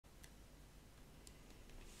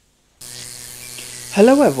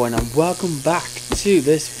Hello everyone and welcome back to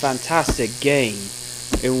this fantastic game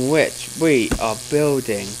in which we are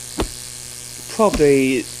building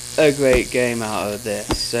probably a great game out of this.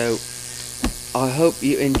 So I hope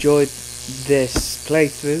you enjoyed this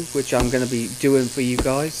playthrough which I'm going to be doing for you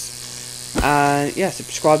guys, and yeah,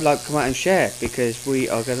 subscribe, like, comment and share, because we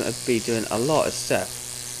are going to be doing a lot of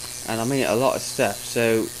stuff, and I mean a lot of stuff.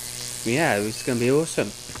 So yeah, it's going to be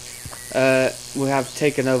awesome. We have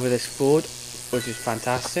taken over this fort, which is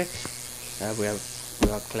fantastic. We are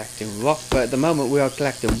collecting rock, but at the moment we are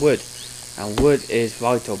collecting wood, and wood is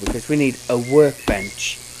vital because we need a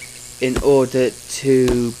workbench in order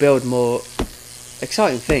to build more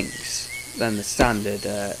exciting things than the standard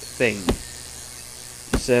thing.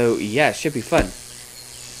 So yeah, it should be fun.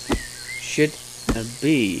 Should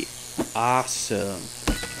be awesome.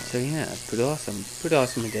 So yeah, pretty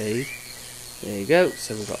awesome indeed. There you go.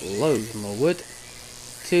 So we've got loads more wood.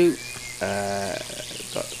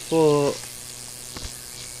 Got 4,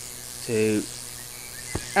 2,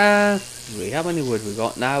 3. How many wood we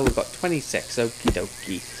got now? We've got 26. Okie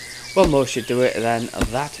dokie. One more should do it, and then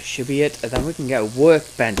that should be it. And then we can get a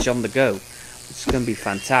workbench on the go, which is going to be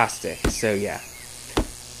fantastic. So yeah,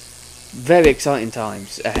 very exciting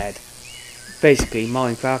times ahead. Basically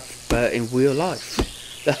Minecraft, but in real life.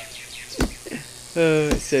 So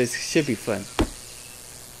it should be fun.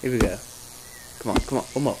 Here we go. Come on,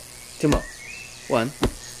 one more. 2 more. 1,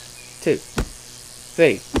 2,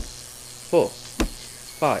 3, 4,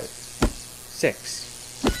 5, 6,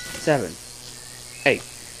 7, 8,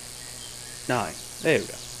 9. There we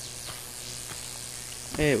go.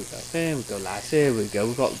 There we go, lads. There we go.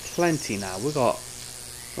 We've got plenty now. We've got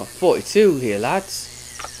 42 here, lads.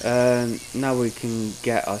 Now we can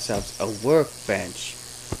get ourselves a workbench.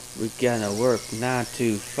 We're gonna work not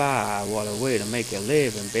too far. What a way to make a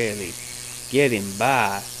living, barely getting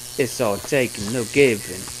by. It's all taking, no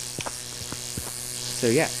giving. So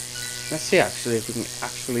yeah, let's see actually if we can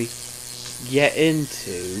actually get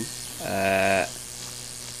into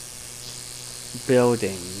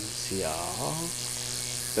buildings here.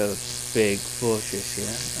 Build a big fortress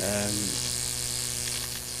here.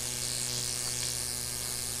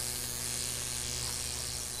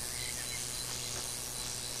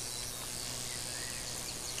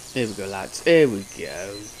 Here we go, lads. Here we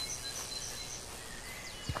go.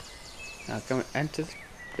 Now can we enter the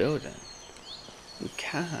building? We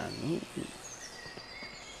can. Ooh.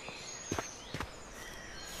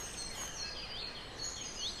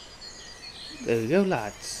 There we go,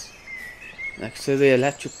 lads. Next to the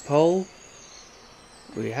electric pole,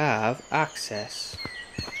 we have access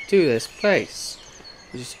to this place,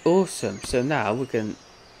 which is awesome. So now we can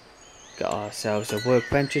get ourselves a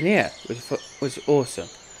workbench in here, which is awesome.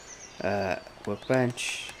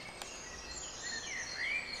 Workbench.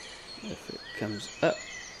 If it comes up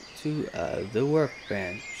to the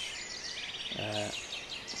workbench,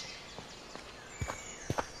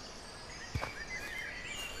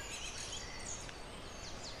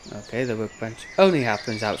 okay, the workbench only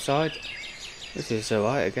happens outside, which is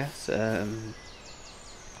alright, I guess. There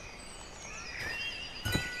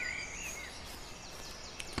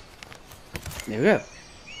we go,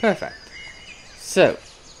 perfect. So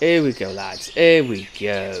here we go, lads. Here we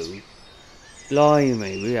go.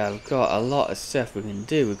 Blimey, we have got a lot of stuff we can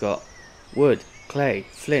do. We've got wood, clay,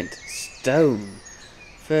 flint, stone,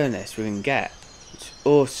 furnace we can get, which is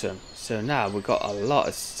awesome. So now we've got a lot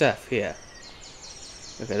of stuff here.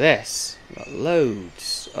 Look at this, we've got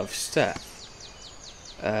loads of stuff.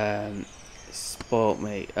 Spoiled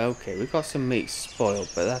meat. Okay, we've got some meat spoiled,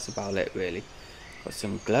 but that's about it really. Got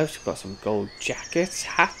some gloves, we've got some gold jackets,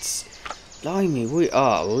 hats. Blimey, we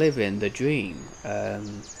are living the dream.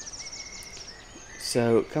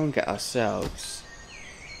 So come and get ourselves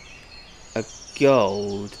a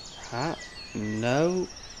gold hat. No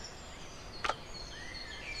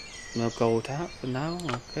gold hat for now.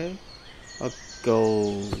 Okay, a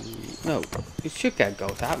gold. No, we should get a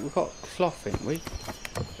gold hat. We've got cloth, ain't we?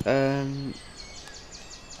 Yeah,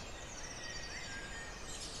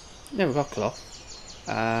 we've got cloth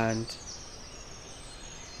and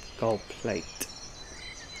gold plate.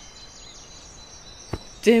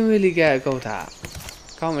 Didn't really get a gold hat.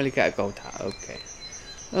 Can't really get a gold hat.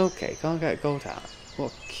 Okay, can't get a gold hat.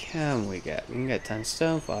 What can we get? We can get 10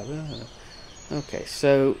 stone, 5. Okay,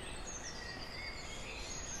 so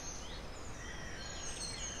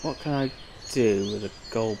what can I do with a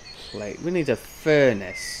gold plate? We need a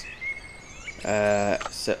furnace.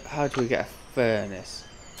 So how do we get a furnace?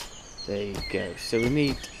 There you go. So we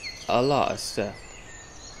need a lot of stuff.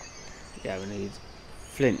 Yeah, we need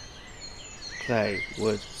flint, clay,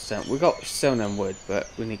 wood, stone. We got stone and wood,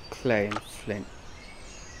 but we need clay and flint.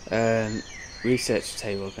 Research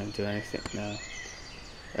table. Can do anything? No.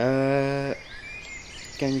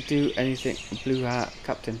 Can do anything? Blue hat,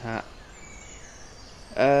 captain hat.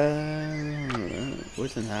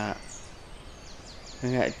 Wooden hat. Can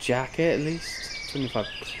I get a jacket at least? 25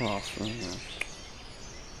 cloth.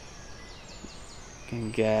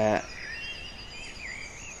 Can get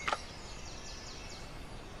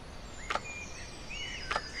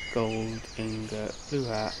gold ingot, blue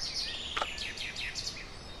hat.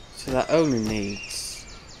 So that only needs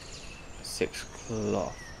 6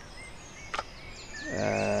 cloth.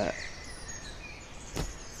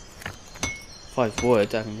 5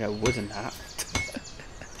 wood. I can get a wooden hat.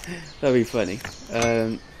 That'd be funny.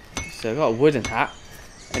 So I got a wooden hat.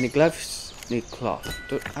 Any gloves? Need cloth.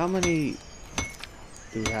 How many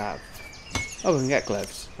do we have? Oh, we can get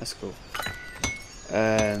gloves. That's cool.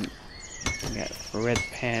 Can get red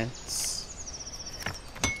pants.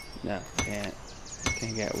 No, can't.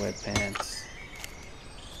 Can't get red pants.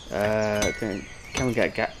 Can we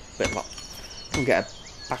get can we get a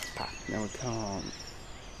backpack? No, we can't.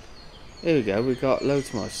 Here we go. We got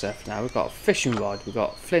loads more stuff now. We got a fishing rod. We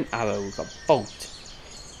got flint arrow. We got bolt.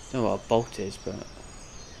 Don't know what a bolt is, but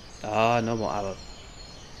no more arrow.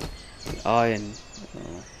 Iron. Oh.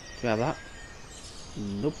 Do we have that?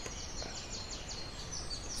 Nope.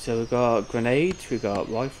 So we got grenades. We got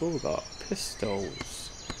rifle. We got pistols.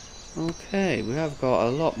 Okay, we have got a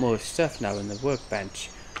lot more stuff now in the workbench.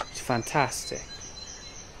 It's fantastic.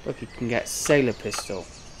 Look, you can get sailor pistol,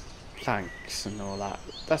 planks, and all that.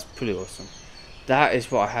 That's pretty awesome. That is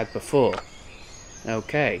what I had before.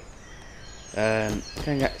 Okay. Can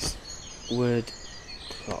I get wood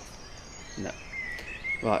cloth? No.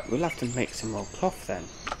 Right, we'll have to make some more cloth then.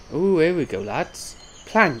 Ooh, here we go, lads.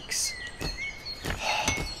 Planks.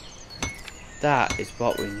 That is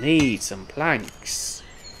what we need. Some planks.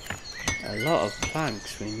 A lot of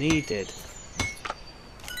planks we needed.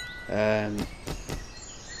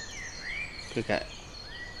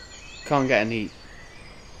 Can't get any.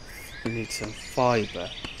 We need some fibre.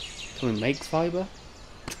 Can we make fibre?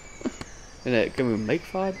 Can we make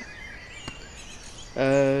fibre?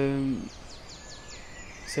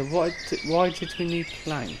 So why did we need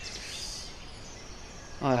planks?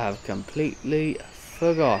 I have completely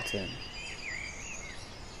forgotten.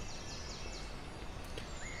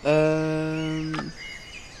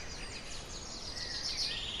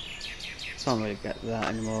 Can't really get that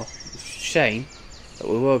anymore. Shame, but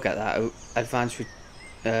we will get that advanced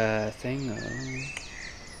thing.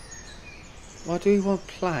 Why do we want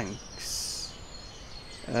planks?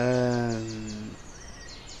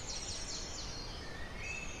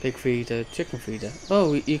 Pig feeder, chicken feeder.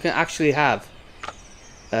 Oh, you can actually have.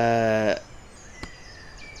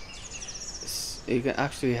 You can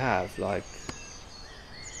actually have like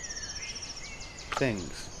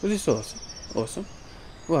things. Which is awesome. Awesome.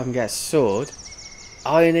 Well, I can get a sword.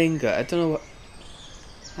 Iron ingot. I don't know what.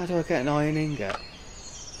 How do I get an iron ingot?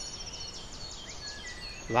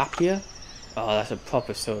 Rapier? Oh, that's a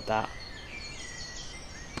proper sword, that.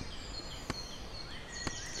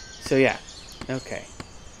 So yeah. Okay.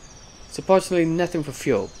 Surprisingly, nothing for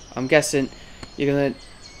fuel. I'm guessing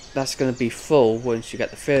that's gonna be full once you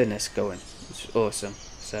get the furnace going. Which is awesome.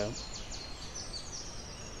 So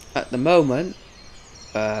at the moment,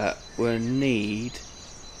 we'll need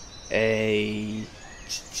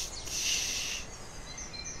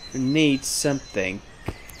something.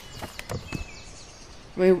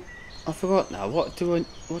 I mean, I forgot now. What did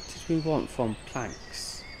we want from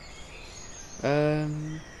planks?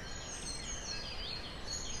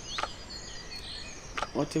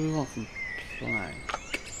 What do we want from plank?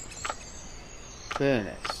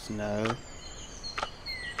 Furnace? No.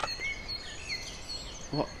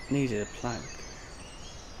 What needed a plank?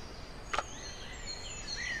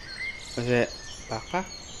 Was it backpack?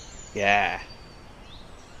 Yeah.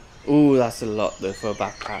 Ooh, that's a lot though for a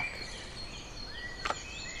backpack.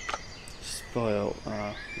 Spoil.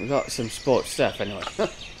 We got some sports stuff anyway.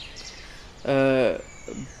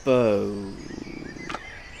 Bow.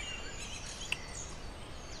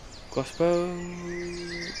 Crossbow.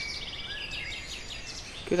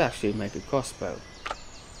 Could actually make a crossbow.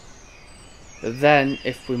 But then,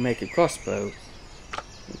 if we make a crossbow,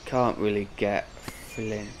 we can't really get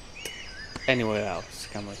flint anywhere else,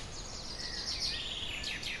 can we?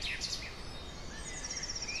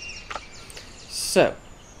 So.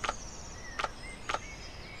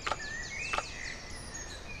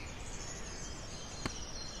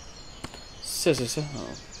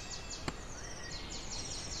 Oh.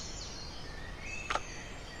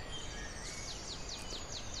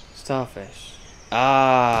 Starfish.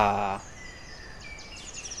 Ah.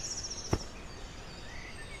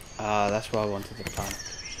 That's what I wanted to plant.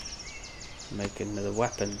 Make another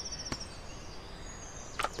weapon.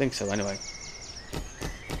 I think so anyway.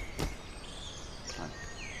 Plant.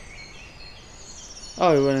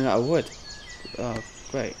 Oh, we're running out of wood. Oh,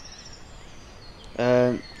 great.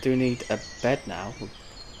 Do we need a bed now? We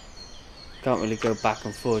can't really go back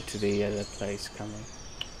and forth to the other place, can we?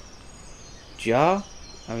 Jar?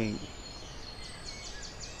 I mean,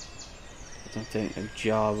 I don't think a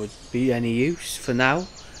jar would be any use for now.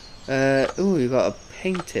 Oh, you got a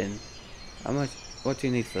painting. How much? What do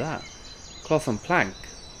you need for that? Cloth and plank.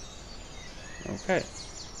 Okay.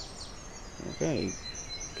 Okay,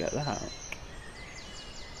 get that.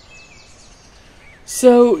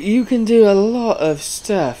 So you can do a lot of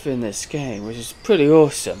stuff in this game, which is pretty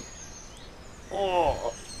awesome.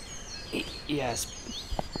 Oh, yes.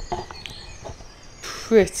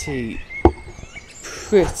 Pretty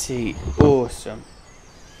awesome.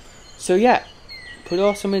 So yeah, pretty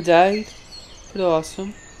awesome indeed. Pretty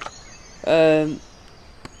awesome. I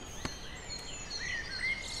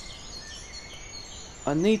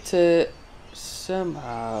need to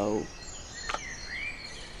somehow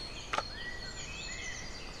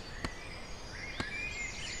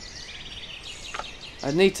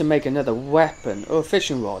make another weapon or a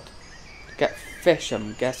fishing rod. Get fish,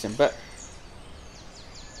 I'm guessing, but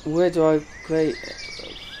where do I create it?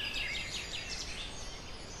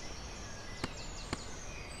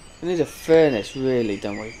 We need a furnace, really,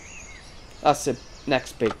 don't we? That's the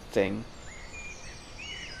next big thing.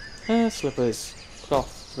 Slippers,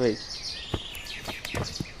 cloth 3.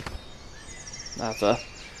 That's I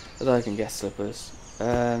can get slippers.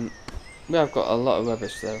 We have got a lot of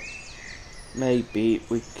rubbish though. Maybe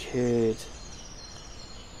we could.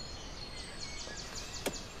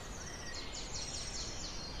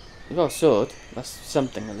 We got a sword. That's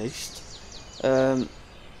something at least. We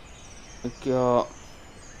got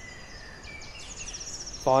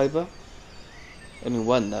fibre. Only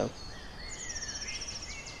one though.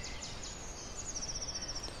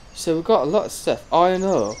 So we've got a lot of stuff. Iron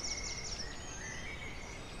ore.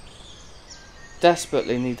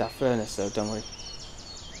 Desperately need that furnace though, don't we?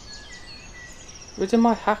 Where did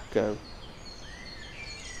my hat go?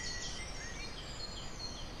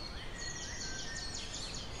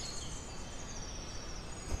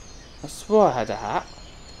 I swore I had a hat.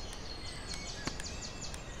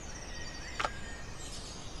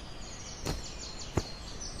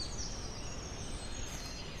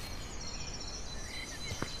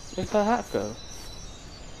 Where'd that hat go?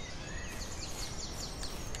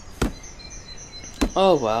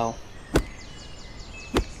 Oh well.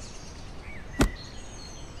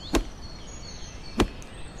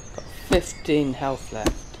 Got 15 health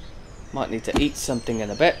left. Might need to eat something in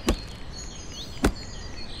a bit.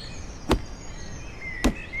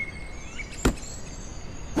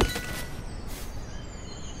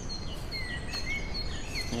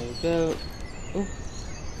 There we go. Ooh.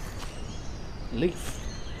 Leaf.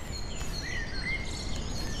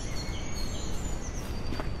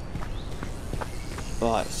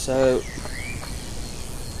 Right, so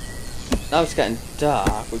now it's getting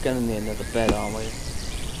dark. We're gonna need another bed, aren't we?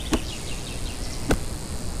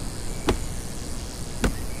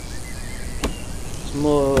 There's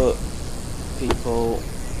more people.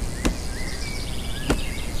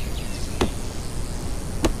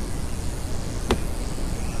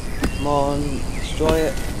 Come on, destroy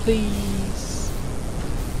it, please.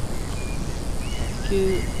 Thank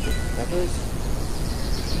you. Feathers.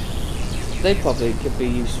 They probably could be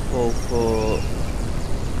useful for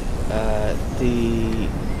the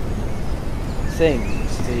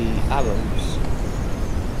things, the arrows.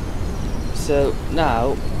 So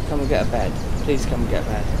now, come and get a bed. Please come and get a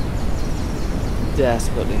bed.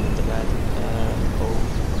 Desperately need a bed.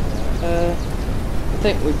 I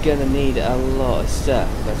think we're gonna need a lot of stuff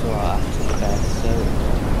as well after the bed. So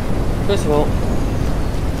first of all,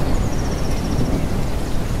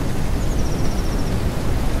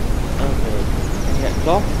 get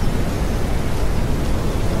cloth.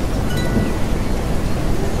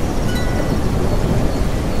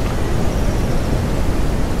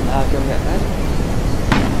 Now go get bed.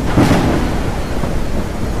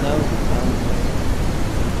 No.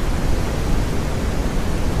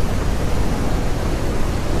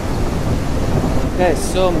 Okay,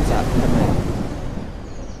 storm's happening.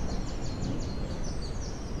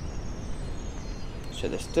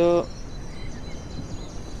 Shut this door.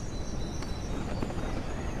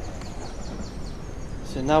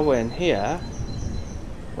 So now we're in here,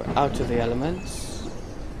 we're out of the elements.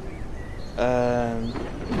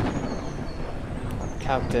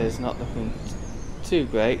 Character is not looking too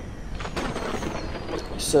great.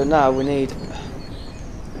 So now we need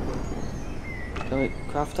Can we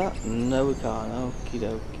craft that? No, we can't. Okie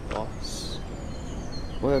dokie, boss.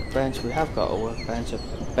 Workbench. We have got a workbench. A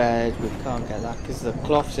bed. We can't get that because of the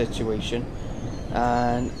cloth situation.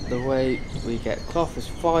 And the way we get cloth is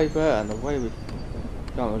fibre, and the way we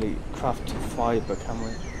can't really craft fibre, can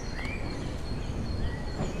we?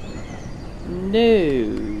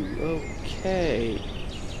 No. Okay.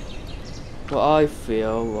 Well, I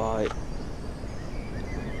feel like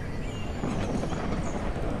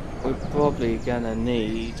we're probably gonna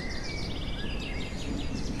need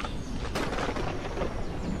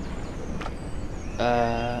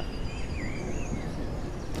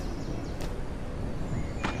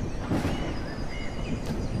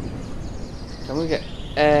can we get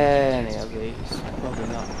any of these? Probably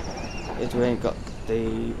not. Because we ain't got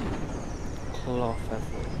the cloth, have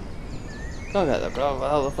we? Can't get the cloth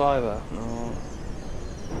without the fibre. No.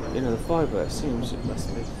 You know, the fibre seems it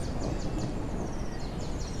must be.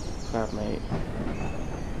 Crab meat.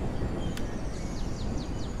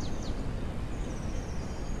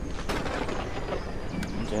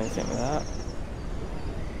 Do anything with that?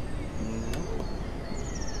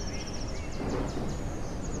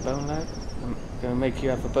 No. Bone leg? I'm gonna make you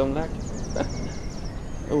have a bone leg?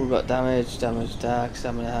 Oh, we've got damage, attack,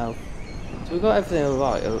 stamina, health. So we've got everything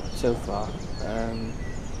alright so far.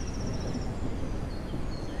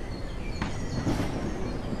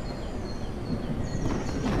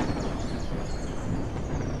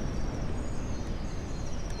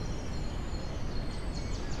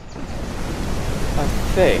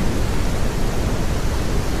 I think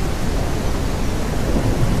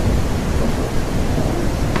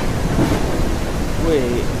we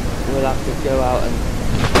will have to go out and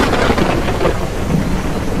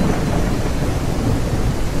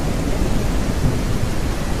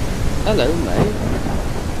hello, mate.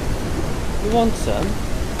 You want some?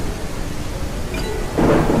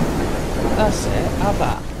 That's it. Have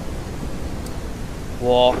that.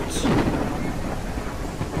 What?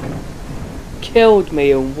 Killed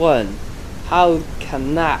me and won. How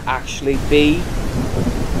can that actually be?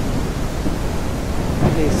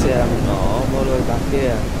 Please say I'm not. I'm all the way back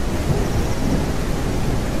here.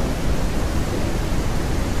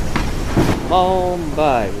 Come on,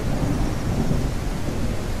 babe.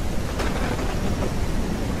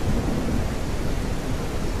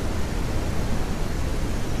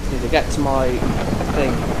 Need to get to my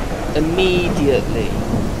thing immediately.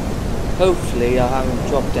 Hopefully I haven't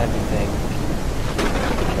dropped everything.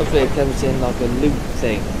 Hopefully it comes in like a loot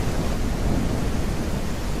thing.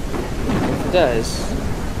 If it does,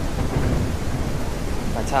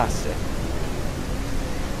 fantastic.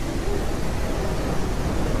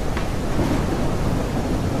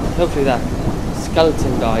 Hopefully that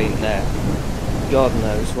skeleton guy in there, God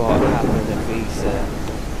knows what would happen if he's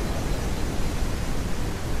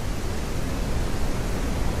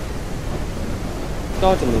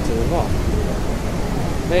guarding me to the rock.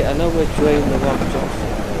 Mate, I know we're draining the rock just.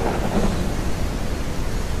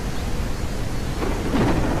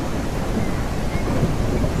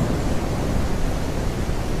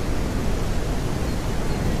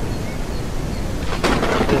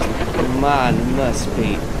 This man must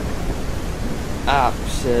be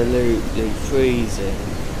absolutely freezing.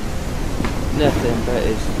 Nothing but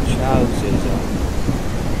his trousers on.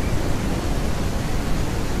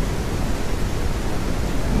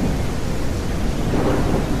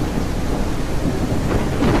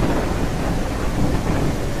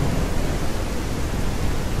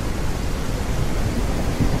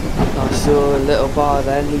 I saw a little bar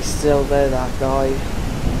then, he's still there, that guy.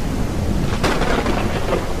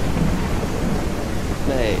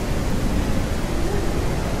 Mate.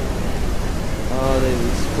 Oh, they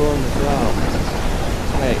respawn as well.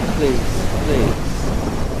 Mate, please, please.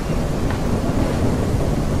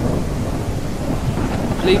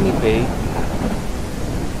 Leave me be.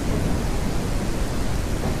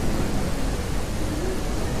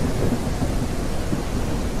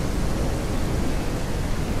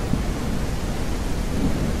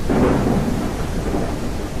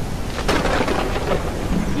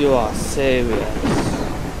 You are serious.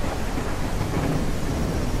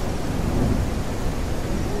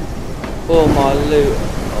 All my loot.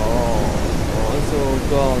 Oh, it's all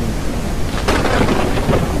gone.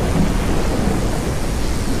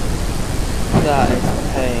 That is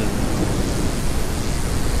pain.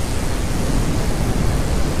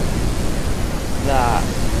 That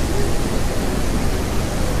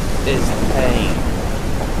is pain.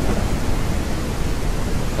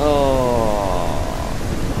 Oh.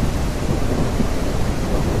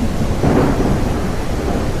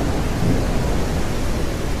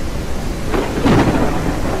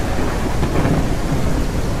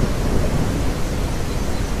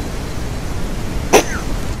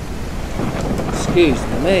 excuse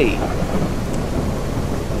me.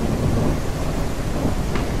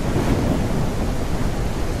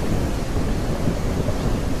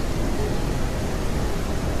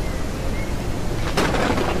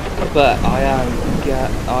 But I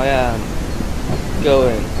am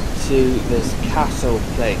going to this castle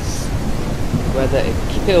place, whether it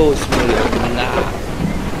kills me or not.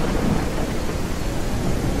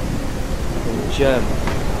 In German.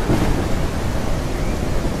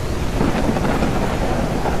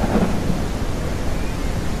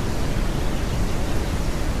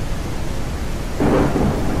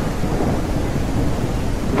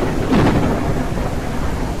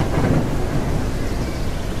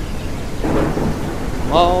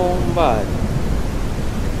 Come on, bud.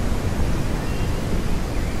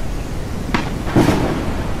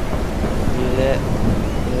 Feel it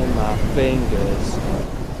in my fingers.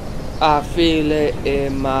 I feel it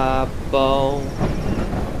in my bone.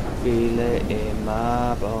 Feel it in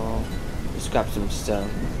my bone. Let's grab some stone.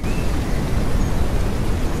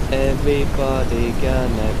 Everybody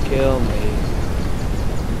gonna kill me,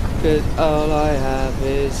 'cause all I have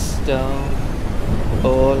is stone.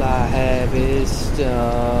 All I have is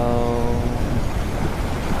stone.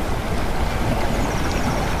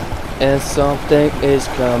 And something is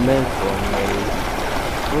coming for me.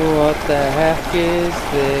 What the heck is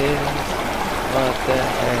this? What the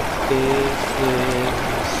heck is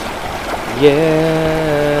this?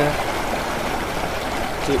 Yeah.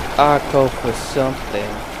 Do I go for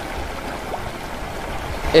something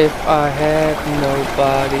if I have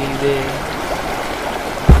nobody there?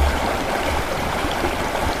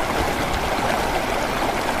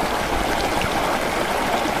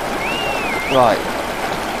 Right.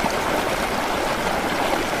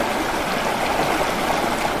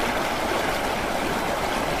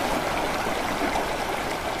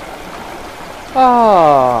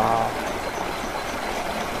 Ah.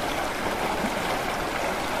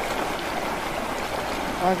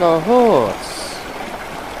 I got a horse.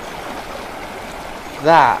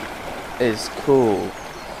 That is cool.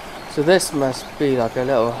 So this must be like a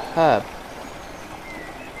little hub.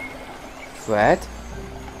 Fred?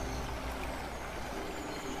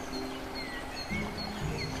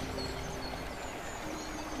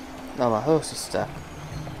 No, my horse is stuck.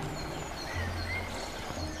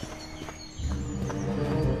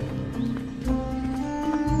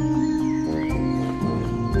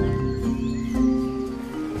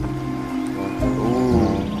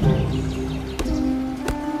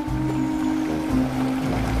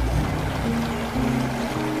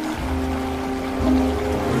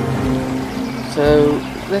 So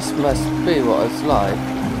this must be what it's like.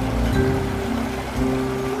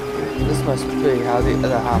 This must be how the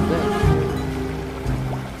other half lives.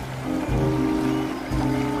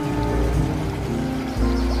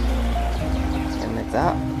 And like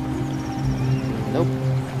that. Nope.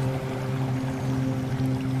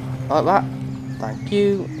 Like that. Thank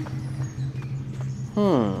you.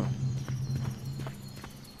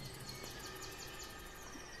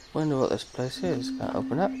 Wonder what this place is. Can't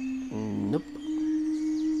open it. Nope.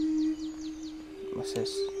 What's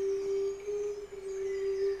this?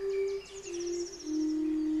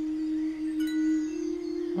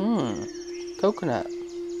 Coconut.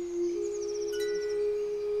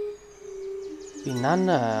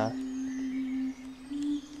 Banana.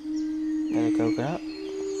 Another coconut.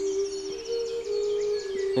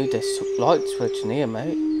 Need this light switch in here,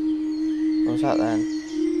 mate. What was that then?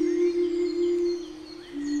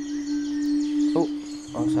 Oh,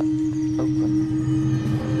 what was that? Open.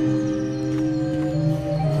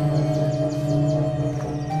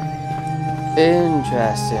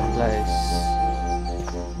 Interesting place.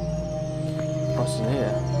 What's in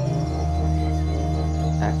here?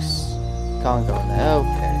 X. Can't go in there.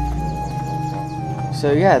 Okay. So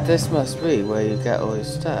yeah, this must be where you get all your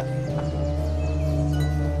stuff.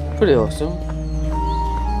 Pretty awesome.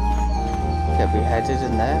 Get beheaded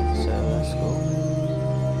in there, so that's cool.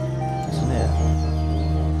 What's in here?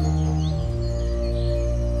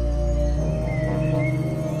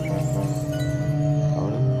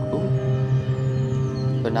 Oh,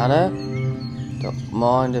 banana. Don't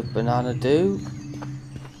mind if banana do.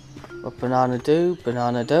 What banana do,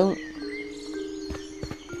 banana don't.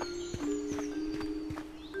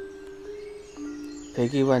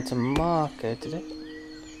 Piggy went to market, did it?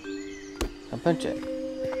 I punch it.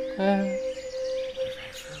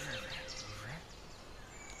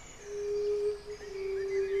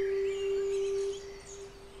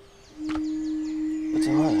 What's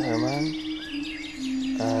it like here, man?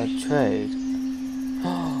 Trade.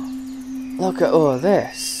 Look at all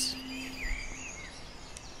this.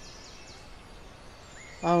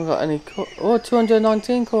 I haven't got any oh,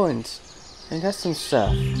 219 coins. I can get some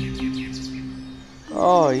stuff.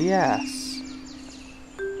 Oh, yes.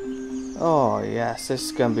 Oh, yes. This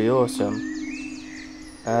is going to be awesome.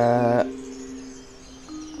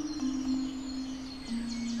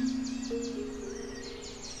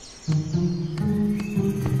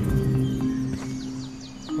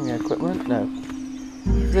 Equipment? No.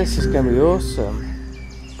 This is going to be awesome.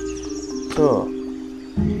 Cool.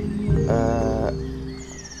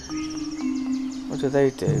 What do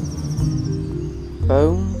they do?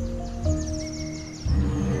 Bone?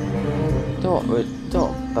 Don't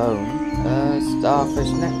bone.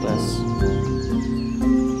 Starfish necklace.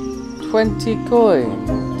 20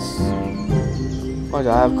 coins. Mind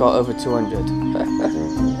you, I have got over 200.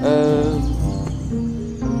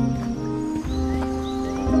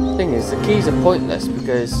 Thing is, the keys are pointless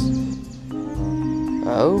because.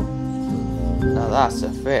 Oh, now that's a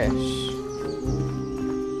fish.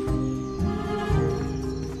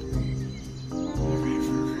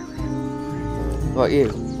 What about you?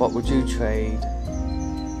 What would you trade?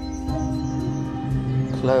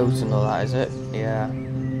 Clothes and all that, is it? Yeah.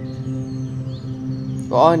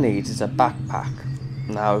 What I need is a backpack.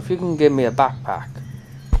 Now, if you can give me a backpack,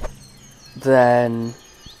 then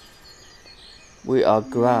we are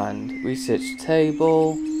grand. Research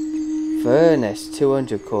table. Furnace,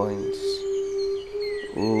 200 coins.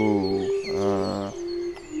 Ooh.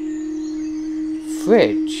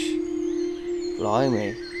 Fridge.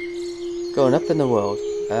 Blimey. Going up in the world.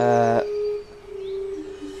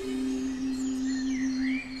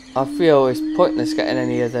 I feel it's pointless getting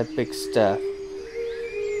any of the big stuff.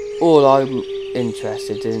 All I'm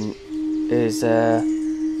interested in is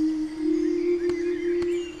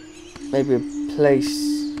maybe a place.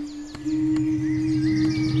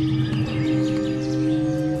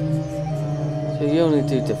 So you only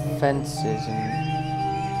do defences and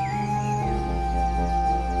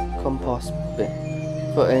compost bin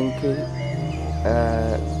for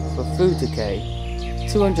food decay.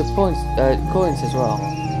 200 coins as well.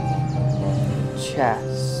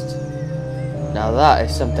 Chest. Now that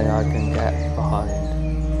is something I can get behind.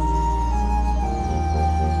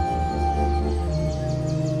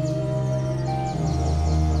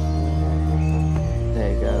 There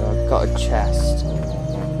you go, I've got a chest.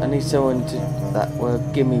 I need someone that will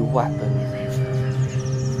give me weapon.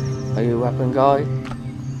 Are you a weapon guy?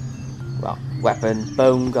 Well, weapon,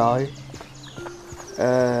 bone guy.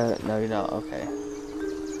 No you're not, okay.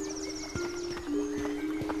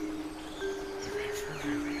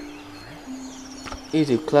 You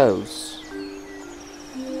do clothes.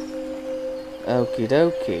 Okie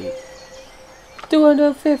dokie.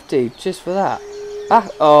 250 just for that.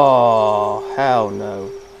 Oh, hell no.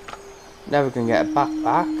 Never can get a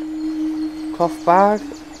backpack. Cloth bag.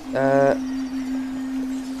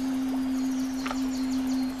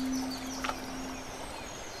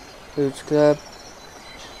 Boots club.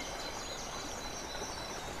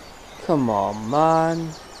 Come on,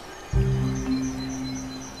 man.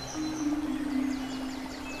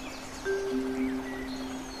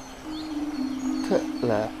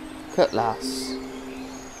 Cutlass.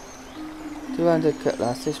 200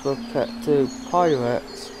 cutlass. This will cut through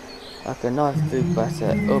pirates like a knife through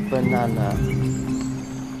butter or banana.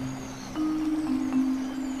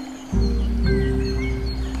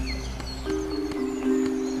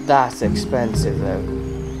 That's expensive though.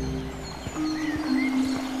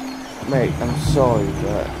 Mate, I'm sorry,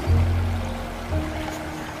 but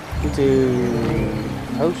we do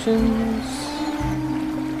potions.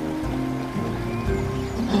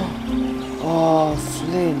 Oh,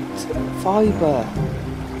 flint, fibre.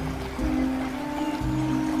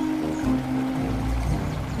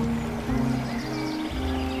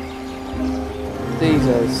 These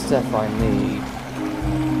are the stuff I need.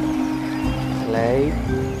 Clay.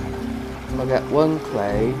 I'll get one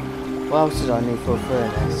clay. What else did I need for a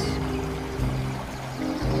furnace?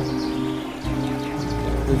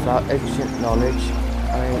 Without ancient knowledge,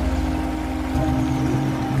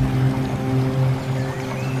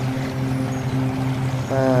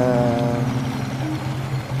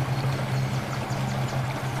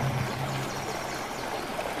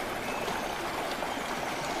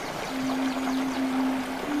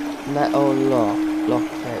 metal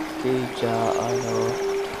lockpick, key jar, iron ore.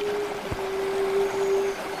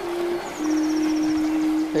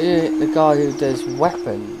 The guy who does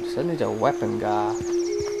weapons. I need a weapon guy.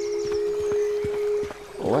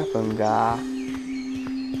 Weapon guy.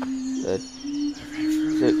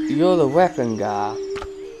 You're the weapon guy.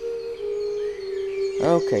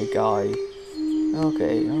 Okay, guy.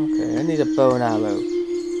 Okay. I need a bow and arrow.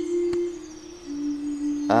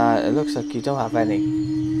 It looks like you don't have any.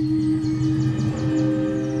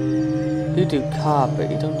 You do carpet,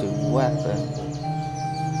 you don't do weapon.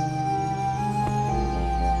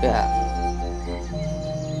 Yeah.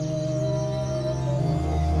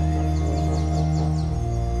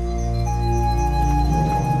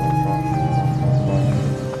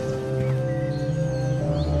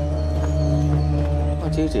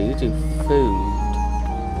 What do? You do food.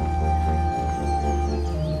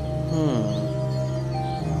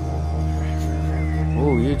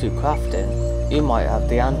 Oh, you do crafting. You might have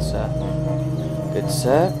the answer. Good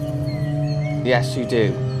sir. Yes, you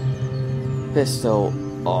do. Pistol.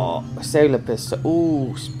 Oh, sailor pistol.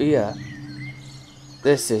 Ooh, spear.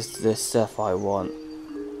 This is the stuff I want.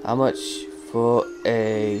 How much for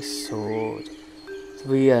a sword?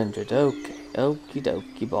 300. Okay. Okie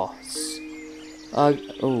dokie, boss. Oh,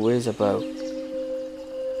 here's a bow.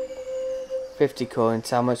 50 coins.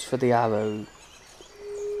 How much for the arrow?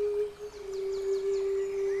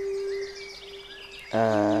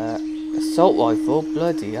 Assault rifle.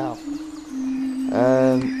 Bloody hell.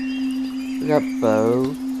 We got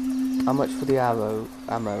bow. How much for the arrow?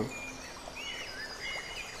 Ammo.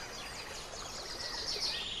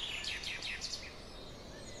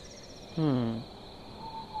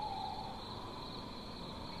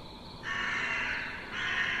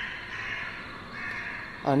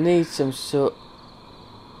 I need some sort.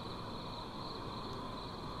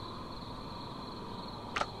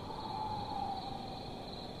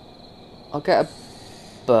 I'll get a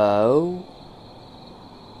bow.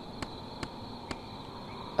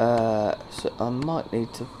 So I might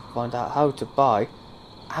need to find out how to buy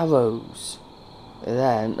arrows.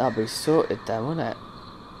 Then that'll be sorted then, won't it?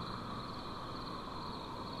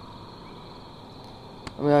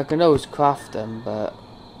 I mean, I can always craft them, but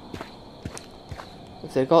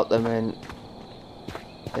if they got them in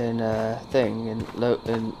a thing in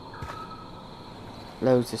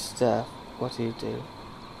loads of stuff, what do you do?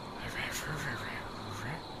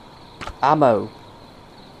 Ammo.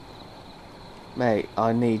 Mate,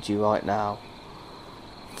 I need you right now.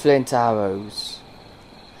 Flint arrows.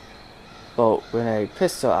 Bolt grenade,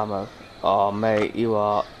 pistol ammo. Oh mate, you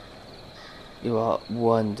are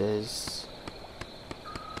wonders.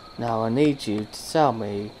 Now I need you to sell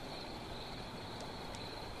me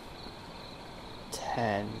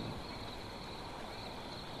 10.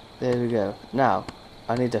 There we go. Now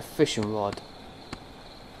I need a fishing rod.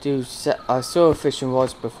 I saw fishing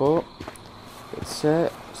rods before. Good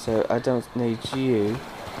sir. So I don't need you.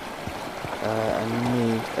 I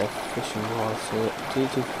need a fishing rod. So do you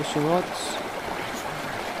do fishing rods?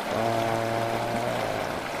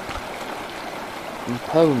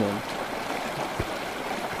 Component.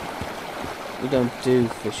 You don't do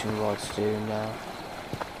fishing rods, do you now?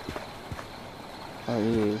 Oh,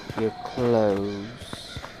 your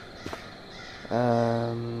clothes.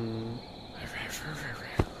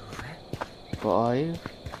 What are you?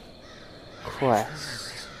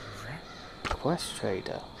 Quest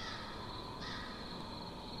trader.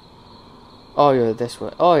 Oh yeah, this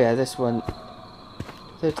one. Oh yeah, this one.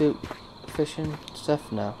 They do fishing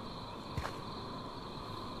stuff now.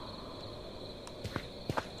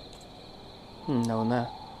 No one there.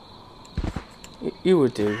 You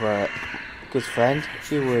would do, good friend.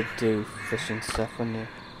 You would do fishing stuff, wouldn't you?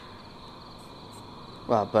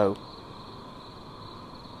 Well, bow.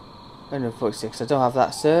 146. I don't have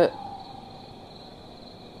that, sir.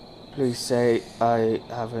 Please say I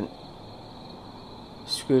haven't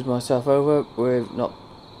screwed myself over with not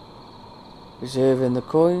reserving the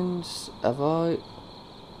coins, have I?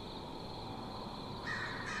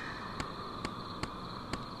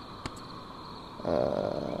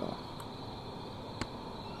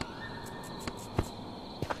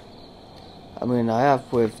 I mean, I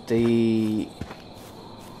have with the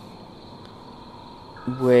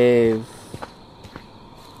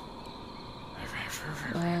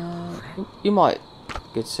you might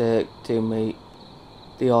get to do me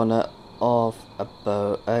the honour of a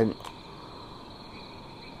bow.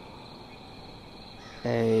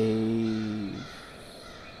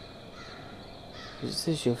 Is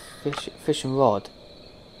this your fishing rod?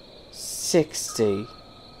 60.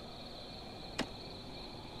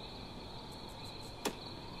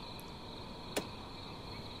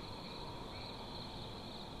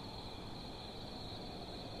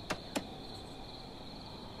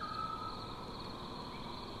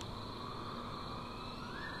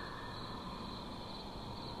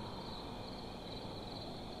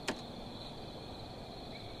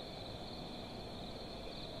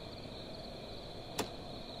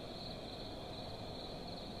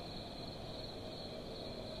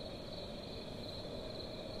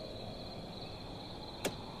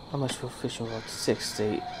 How much for fishing rod?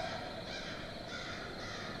 60.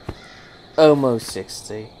 Almost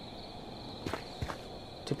 60.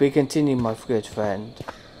 To be continued, my good friend.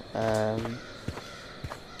 I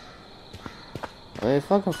mean,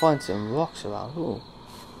 if I can find some rocks around, ooh.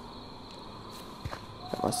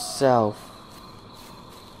 Get myself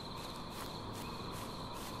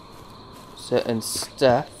certain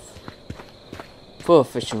stuff for a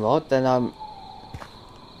fishing rod, then I'm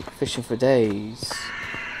fishing for days.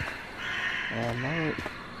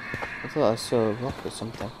 I thought I saw a rock or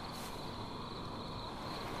something.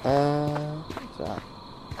 What's that?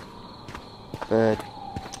 Bird.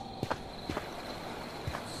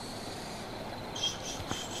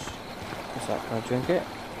 What's that? Can I drink it?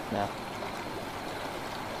 No.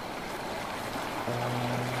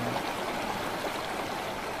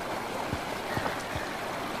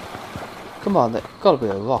 Come on, there's gotta be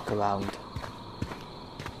a rock around.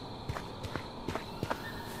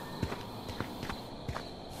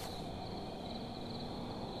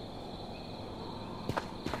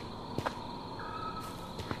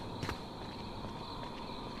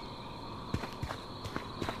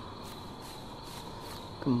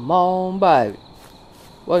 Come on, baby.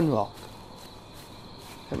 One rock.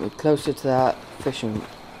 Get me closer to that fishing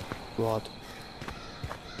rod.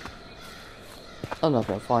 I'm not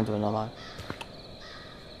gonna find one, am I?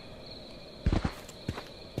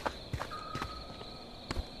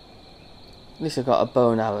 At least I got a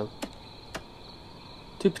bow and arrow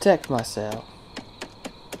to protect myself.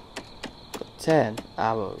 Got 10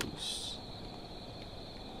 arrows.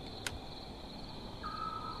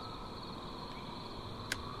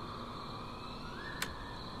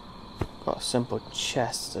 Got a simple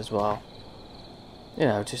chest as well. You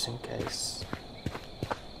know, just in case.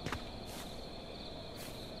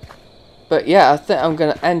 But yeah, I think I'm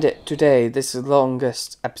going to end it today. This is the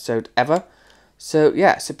longest episode ever. So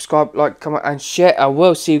yeah, subscribe, like, comment and share. I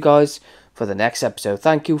will see you guys for the next episode.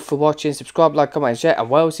 Thank you for watching. Subscribe, like, comment and share. I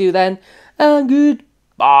will see you then. And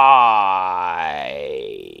goodbye.